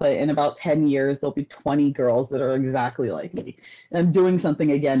else, but in about 10 years, there'll be 20 girls that are exactly like me. And I'm doing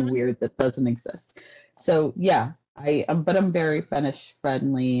something again weird that doesn't exist. So, yeah, but I'm very fetish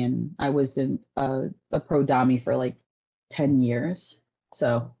friendly and I was in a pro dommy for like 10 years.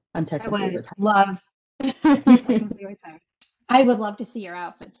 So I'm I technically would love, you're retired. technically retired. I would love to see your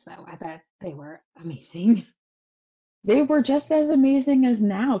outfits though. I bet they were amazing. They were just as amazing as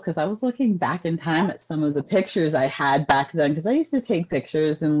now because I was looking back in time Yeah. at some of the pictures I had back then because I used to take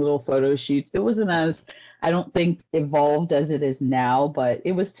pictures and little photo shoots. It wasn't as, I don't think, evolved as it is now, but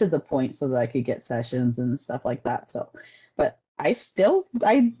it was to the point so that I could get sessions and stuff like that. So, but I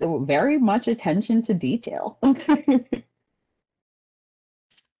very much attention to detail.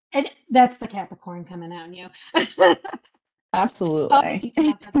 And that's the Capricorn coming out in you. All the Absolutely.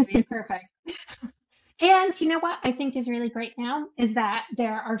 details have to be perfect. And you know what I think is really great now is that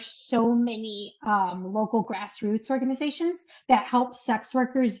there are so many local grassroots organizations that help sex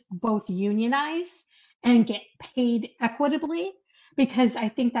workers both unionize and get paid equitably. Because I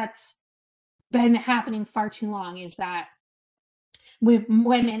think that's been happening far too long is that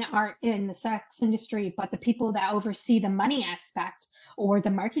women are in the sex industry, but the people that oversee the money aspect or the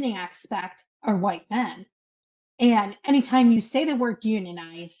marketing aspect are white men. And anytime you say the word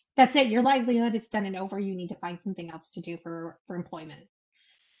unionize, that's it. Your livelihood is done and over. You need to find something else to do for employment.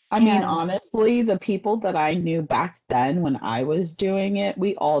 I mean, And honestly, the people that I knew back then when I was doing it,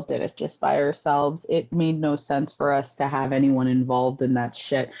 we all did it just by ourselves. It made no sense for us to have anyone involved in that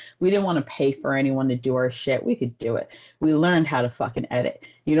shit. We didn't want to pay for anyone to do our shit. We could do it. We learned how to fucking edit.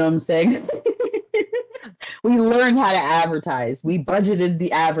 You know what I'm saying? We learned how to advertise. We budgeted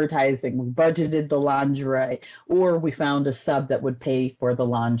the advertising. We budgeted the lingerie, or we found a sub that would pay for the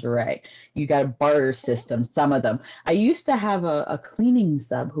lingerie. You got a barter system, some of them. I used to have a cleaning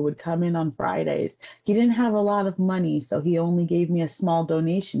sub who would come in on Fridays. He didn't have a lot of money, so he only gave me a small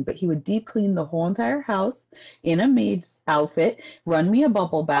donation, but he would deep clean the whole entire house in a maid's outfit, run me a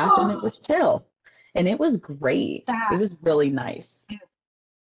bubble bath, and it oh, was chill. And it was great. It that was really nice.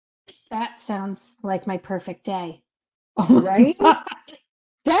 that sounds like my perfect day. Right?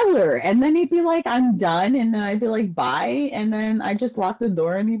 Stellar. And then he'd be like, I'm done. And then I'd be like, bye. And then I just lock the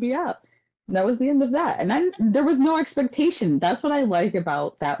door and he'd be out. And that was the end of that. And there was no expectation. That's what I like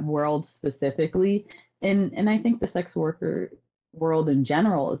about that world specifically. And I think the sex worker world in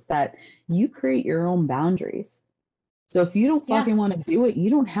general is that you create your own boundaries. So if you don't Yeah. fucking want to do it, you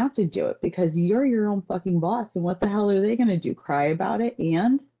don't have to do it because you're your own fucking boss. And what the hell are they gonna do? Cry about it?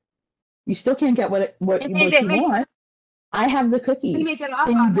 And you still can't get And what you want. I have the they cookie. make it off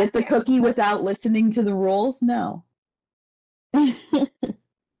Can you on get that the too. cookie without listening to the rules? No.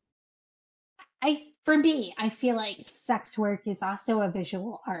 For me, I feel like sex work is also a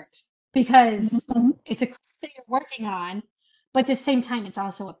visual art because Mhm. it's a craft that you're working on, but at the same time, it's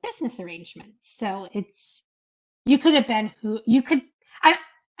also a business arrangement. So it's you could have been who you could. I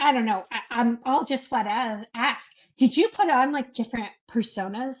I don't know. I'll just flat out ask: did you put on like different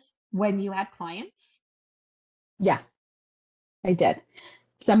personas when you had clients? Yeah, I did.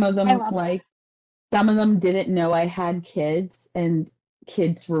 Some of I them love that. like some of them didn't know I had kids and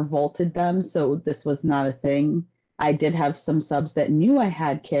kids revolted them, so this was not a thing. I did have some subs that knew I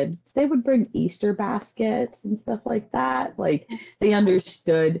had kids. They would bring Easter baskets and stuff like that. Like they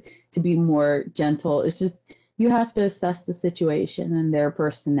understood to be more gentle. It's just you have to assess the situation and their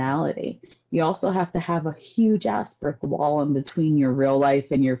personality. You also have to have a huge ass brick wall in between your real life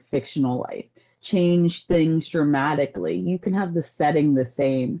and your fictional life. Change things dramatically. You can have the setting the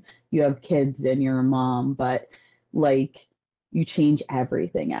same, you have kids and you're a mom, but like you change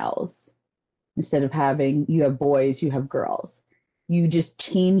everything else. Instead of having you have boys, you have girls. You just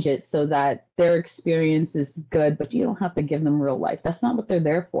change it so that their experience is good, but you don't have to give them real life. That's not what they're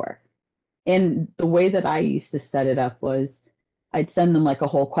there for. And the way that I used to set it up was I'd send them like a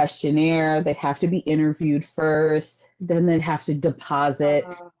whole questionnaire. They'd have to be interviewed first, then they'd have to deposit.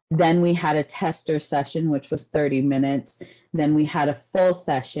 Uh, Then we had a tester session, which was 30 minutes. Then we had a full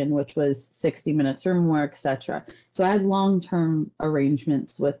session, which was 60 minutes or more, etc. So I had long-term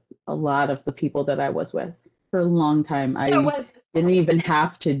arrangements with a lot of the people that I was with for a long time. so it I was didn't even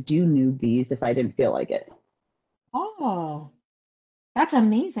have to do newbies if I didn't feel like it. oh, that's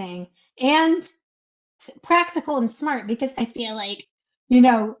amazing and practical and smart because I feel like you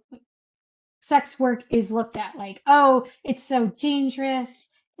know sex work is looked at like, oh, it's so dangerous.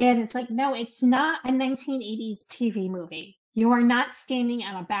 And it's like, no, it's not a 1980s TV movie. You are not standing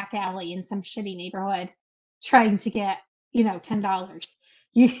on a back alley in some shitty neighborhood trying to get $10.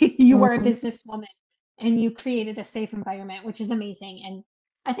 You were a Mhm. businesswoman and you created a safe environment, which is amazing. And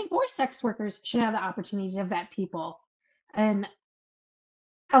I think more sex workers should have the opportunity to vet people, and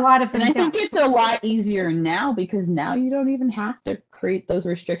a lot of And them I think don't. it's a lot easier now because now you don't even have to create those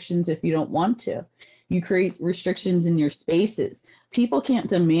restrictions if you don't want to. You create restrictions in your spaces. People can't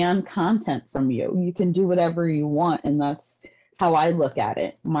demand content from you. You can do whatever you want, and that's how I look at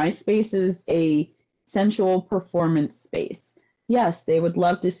it. My space is a sensual performance space. Yes, they would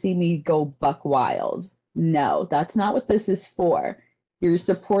love to see me go buck wild. No, that's not what this is for. You're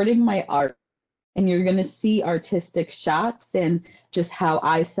supporting my art and you're going to see artistic shots and just how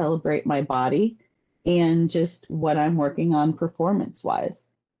I celebrate my body and just what I'm working on performance wise.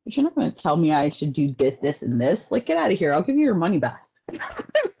 But you're not going to tell me I should do this, this, and this. Like, get out of here. I'll give you your money back.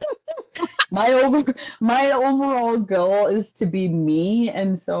 My overall goal is to be me,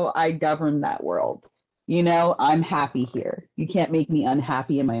 and so I govern that world. I'm happy here. You can't make me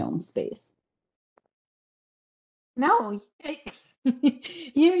unhappy in my own space. No,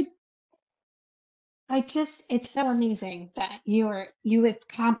 you it's so amazing that you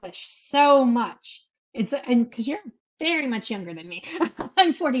accomplished so much. And because you're very much younger than me.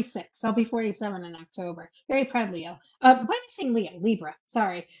 I'm 46. I'll be 47 in October. Very proud Leo. Why am I saying Leo? Libra.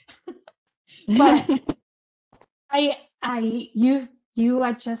 Sorry. But you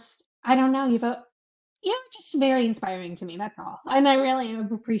are just, I don't know, you're just very inspiring to me. That's all. And I really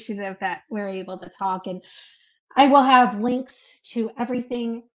am appreciative that we're able to talk. And I will have links to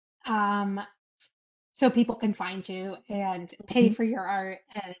everything. So people can find you and pay for your art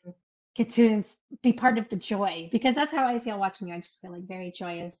and get to be part of the joy, because that's how I feel watching you. I just feel like very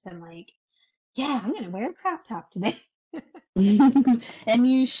joyous and like, yeah, I'm gonna wear a crop top today. And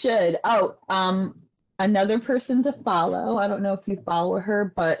you should. Oh, another person to follow. I don't know if you follow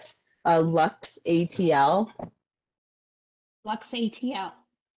her, but Lux ATL. Lux ATL.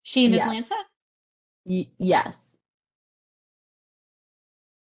 She in Yes. Atlanta? Yes.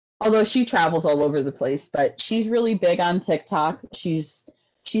 Although she travels all over the place, but she's really big on TikTok. She's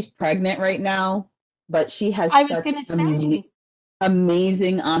pregnant right now, but she has I was such gonna say,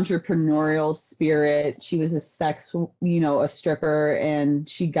 amazing entrepreneurial spirit. She was a stripper, and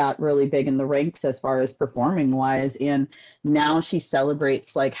she got really big in the ranks as far as performing wise. And now she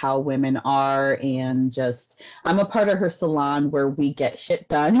celebrates like how women are, and just I'm a part of her salon where we get shit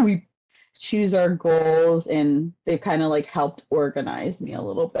done. We choose our goals, and they've kind of like helped organize me a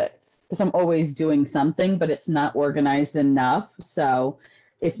little bit because I'm always doing something, but it's not organized enough. So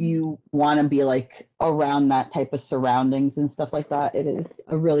if you want to be like around that type of surroundings and stuff like that, it is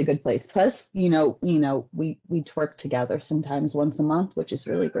a really good place. Plus, we twerk together sometimes once a month, which is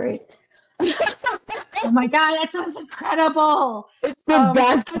really great. oh my God, that sounds incredible. It's the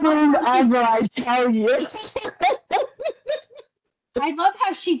best I love thing how ever, I tell you.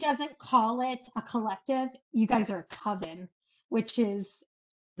 she doesn't call it a collective. You guys are a coven, which is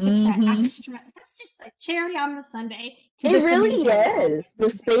it's that Hmm. extra. That's just a cherry on the sundae to It this really amazing world is. The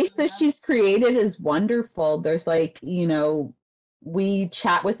that space you that have. she's created is wonderful. There's like, we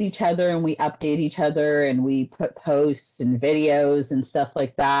chat with each other and we update each other and we put posts and videos and stuff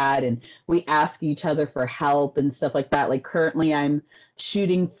like that. And we ask each other for help and stuff like that. Like currently, I'm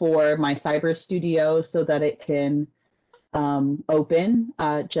shooting for my cyber studio so that it can open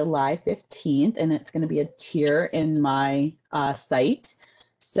July 15th, and it's going to be a tier in my site.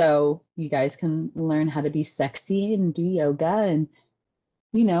 So you guys can learn how to be sexy and do yoga and,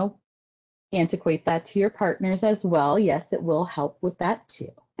 you know, antiquate that to your partners as well. Yes, it will help with that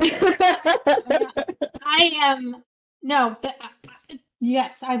too. Oh, yeah. I am no.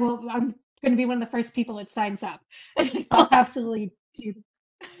 Yes, I will. I'm going to be one of the first people that signs up. I'll absolutely do.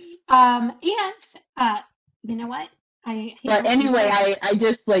 And you know what? I hate to But let you anyway, go. I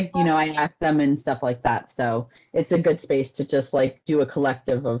just like, But I ask them and stuff like that. So it's a good space to just like do a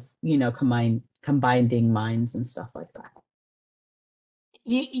collective of, combining minds and stuff like that.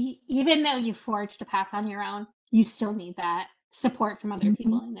 even though you forged a path on your own, you still need that support from other Mhm.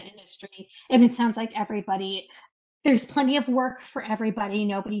 people in the industry. And it sounds like there's plenty of work for everybody.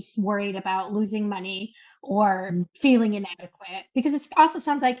 Nobody's worried about losing money or feeling inadequate, because it also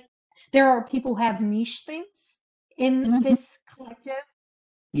sounds like there are people who have niche things in Mhm. this collective.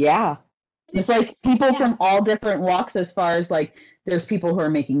 Yeah. It's It's, like people yeah. from all different walks, as far as like there's people who are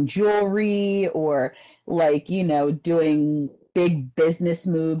making jewelry or like, doing big business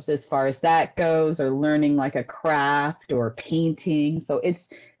moves as far as that goes, or learning like a craft or painting. So it's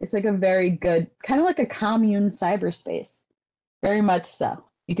like a very good kind of like a commune cyberspace. Very much so.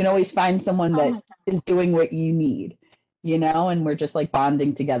 You can always find someone Oh that my God. is doing what you need, and we're just like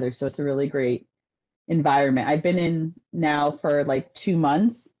bonding together. So it's a really great environment. I've been in now for like 2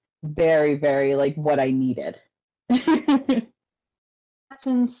 months, very, very like what I needed. That's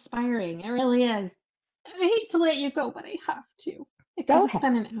inspiring. It really is. I hate to let you go, but I have to because Go it's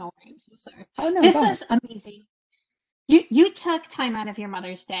ahead. been an hour. I'm so sorry. Oh no, This go ahead. was amazing. You took time out of your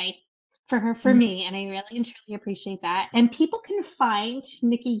Mother's Day for her for Mhm. me, and I really and truly appreciate that. And people can find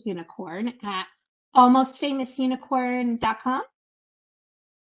Nikki Unicorn at almostfamousunicorn.com.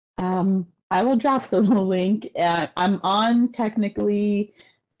 I will drop the link. I'm on technically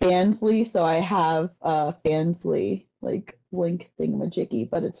Fansly, so I have Fansly like link thingamajiggy,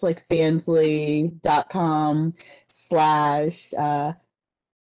 but it's like fansly.com/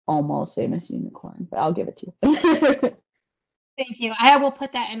 almost famous unicorn. But I'll give it to you. Thank you. I will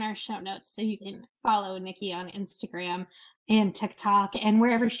put that in our show notes so you can follow Nikki on Instagram and TikTok and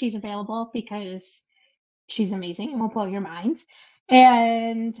wherever she's available because she's amazing and will blow your mind.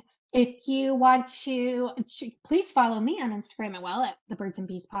 And if you want to, please follow me on Instagram as well at the Birds and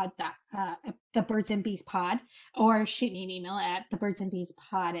Bees Pod, the Birds and Bees Pod, or shoot me an email at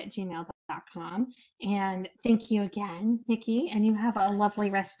thebirdsandbeespod@gmail.com. And thank you again, Nikki, and you have a lovely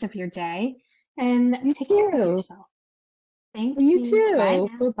rest of your day. And You take care of too. yourself. Thank You you. Bye too.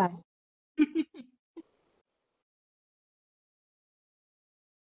 now. Bye bye.